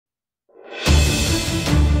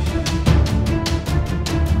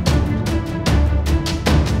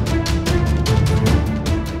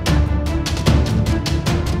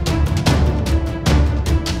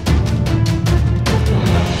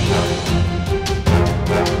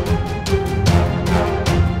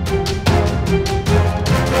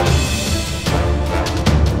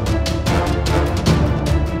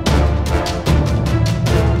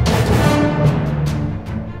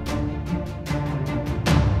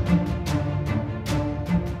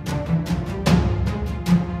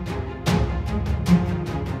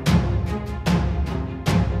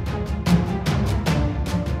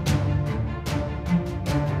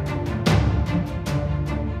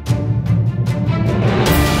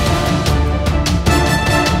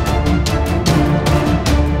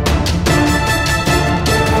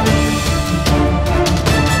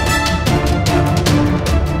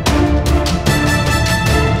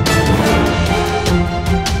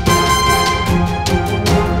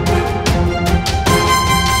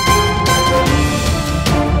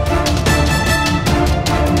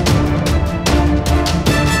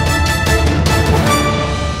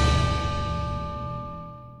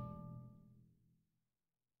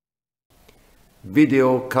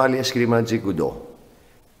video Kali Eskrima JKD.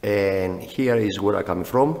 And here is where I come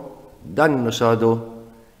from. Danny Nosado,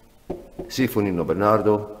 Sifu Nino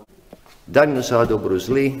Bernardo, Danny Nosado, Bruce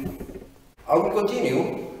Lee. I will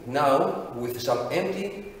continue now with some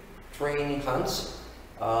empty training hands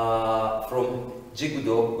from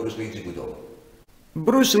JKD, Bruce Lee JKD.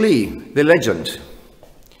 Bruce Lee, the legend,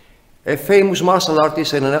 a famous martial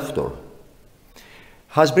artist and an actor,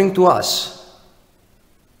 has brought to us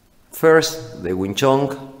first the Wing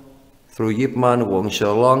Chun through Yip Man Wong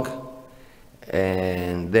Sherlong,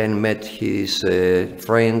 and then met his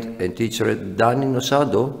friend and teacher Danny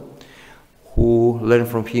Nosado, who learned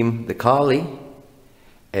from him the Kali,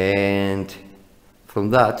 and from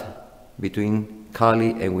that, between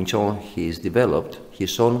Kali and Wing Chun, he's developed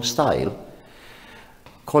his own style.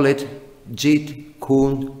 Call it Jeet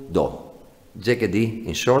Do, JKD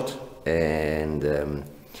in short. And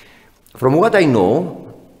from what I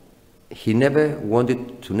know, he never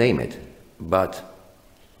wanted to name it, but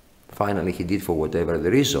finally he did for whatever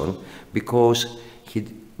the reason, because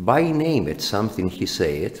by name it, something he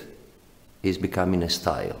said is becoming a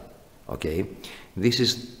style. Okay, this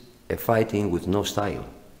is a fighting with no style.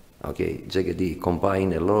 Okay, JKD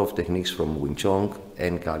combined a lot of techniques from Wing Chun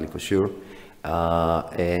and Kali for sure,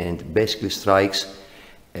 and basically strikes.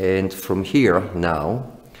 And from here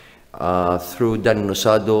now, through Danny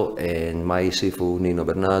Nosado and my Sifu Nino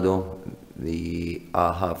Bernardo,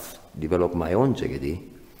 I have developed my own JKD.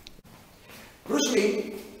 Bruce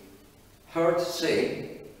Lee heard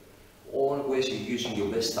say, always using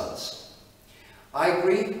your best stance. I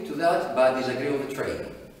agree to that, but disagree on the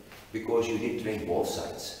training, because you need to train both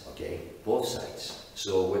sides, okay? Both sides.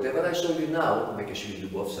 So whatever I show you now, make sure you do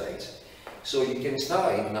both sides. So you can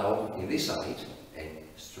start now in this side and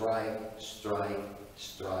strike, strike,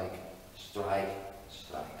 strike, strike,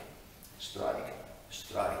 strike, strike,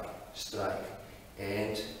 strike, strike,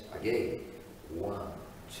 and again, 1,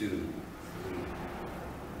 2, 3.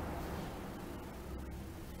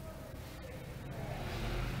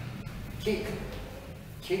 Kick,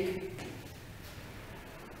 kick.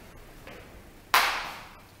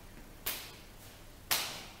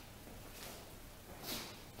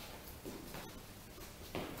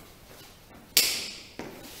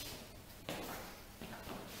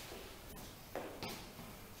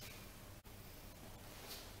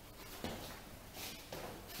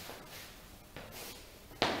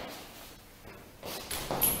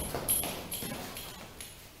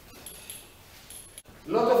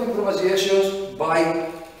 Lot of improvisations by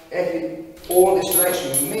all the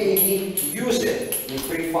strikes. You may need to use it in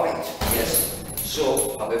free fight. Yes.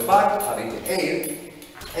 So have a back, have it air,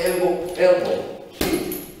 elbow, elbow,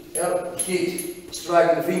 hit,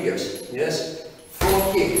 strike the fingers. Yes.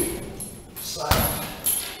 Front kick, side,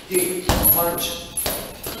 kick, punch.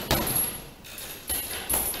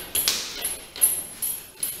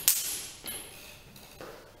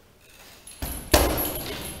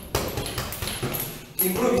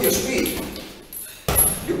 Improve your speed,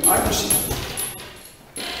 your accuracy,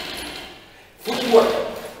 footwork,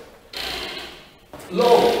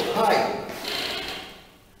 low, high.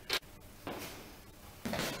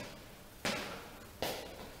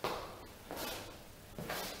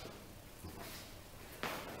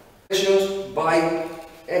 By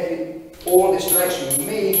all the strikes, you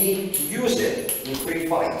may need to use it in free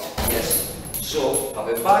fight. Yes. So have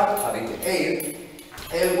a back, have it air,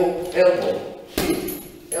 elbow, elbow.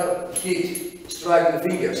 Hit, strike the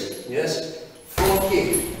fingers, yes, front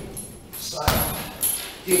kick, side,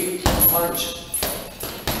 kick, punch.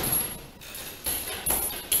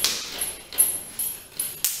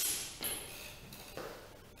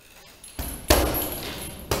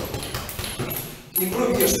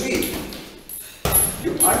 Improve your speed,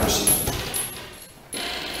 your accuracy,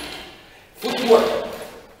 footwork,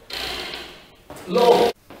 low.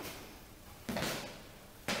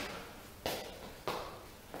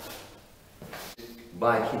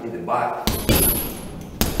 By hitting the back.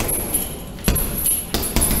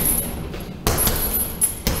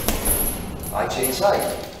 I change side,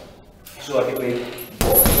 so I can play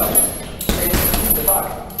both sides and hit the back.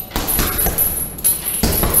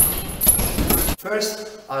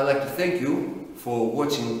 First, I'd like to thank you for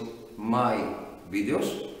watching my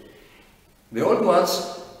videos, the old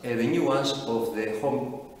ones and the new ones of the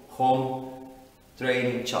home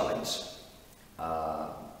training challenge.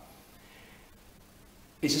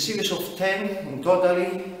 It's a series of 10 in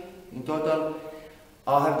total.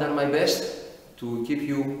 I have done my best to keep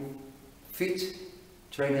you fit,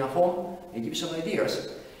 training at home, and give you some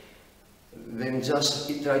ideas. Then just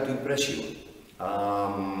try to impress you.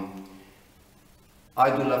 I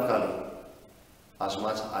do love Kali as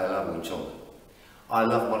much as I love Wing Chun. I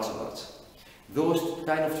love martial arts. Those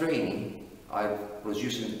kind of training I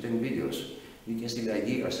produce in 10 videos. You can steal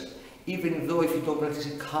ideas, even though if you don't practice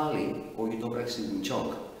Kali or you don't practice Wing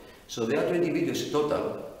Chun. So there are 20 videos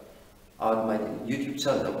total on my YouTube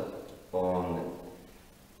channel on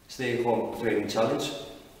Stay Home Training Challenge,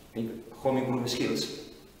 Home Improvement Skills.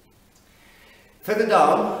 Further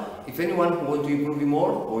down, if anyone wants to improve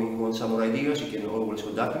more or you want some more ideas, you can always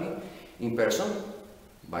contact me in person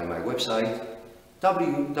by my website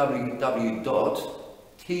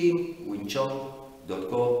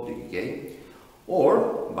www.teamwingchun.co.uk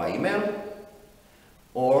or by email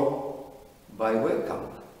or by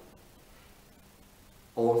webcam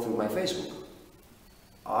or through my Facebook.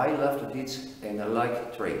 I love to teach and I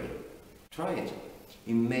like training. Try it.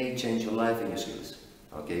 It may change your life and your skills.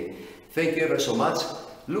 Okay? Thank you ever so much.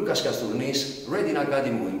 Loukas Kastrounis, Reading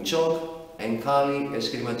Academy Wing Chun and Kali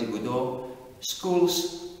Eskrima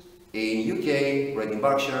schools in UK, Reading,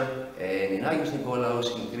 Berkshire, and in Agios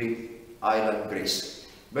Nikolaos in Crete Island, Greece.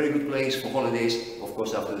 Very good place for holidays, of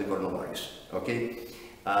course, after the coronavirus. Okay?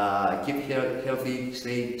 Keep healthy,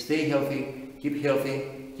 stay healthy, keep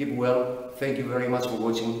well. Thank you very much for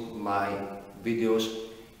watching my videos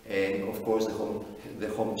and, of course, the home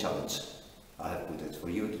challenge I have put it for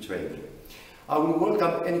you to train me. I will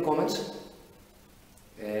welcome any comments,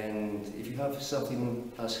 and if you have something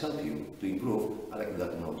has helped you to improve, I'd like to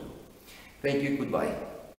let you know too. Thank you, goodbye.